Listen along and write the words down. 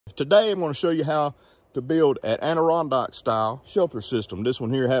Today I'm going to show you how to build an Adirondack style shelter system. This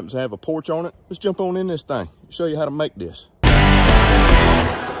one here happens to have a porch on it. Let's jump on in this thing, show you how to make this.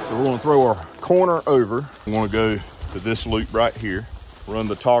 So we're going to throw our corner over. I'm going to go to this loop right here, run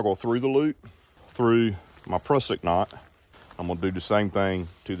the toggle through the loop, through my prusik knot. I'm going to do the same thing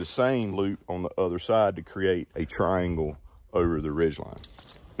to the same loop on the other side to create a triangle over the ridgeline.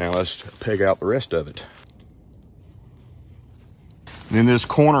 Now let's peg out the rest of it. Then this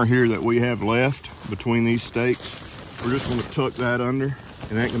corner here that we have left between these stakes, we're just going to tuck that under,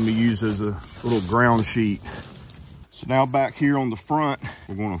 and that can be used as a little ground sheet. So now back here on the front,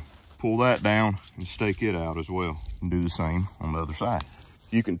 we're going to pull that down and stake it out as well, and do the same on the other side.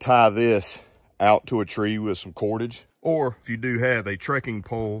 You can tie this out to a tree with some cordage, or if you do have a trekking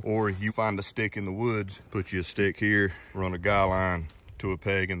pole, or you find a stick in the woods, put you a stick here, run a guy line to a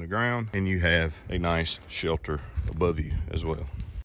peg in the ground, and you have a nice shelter above you as well.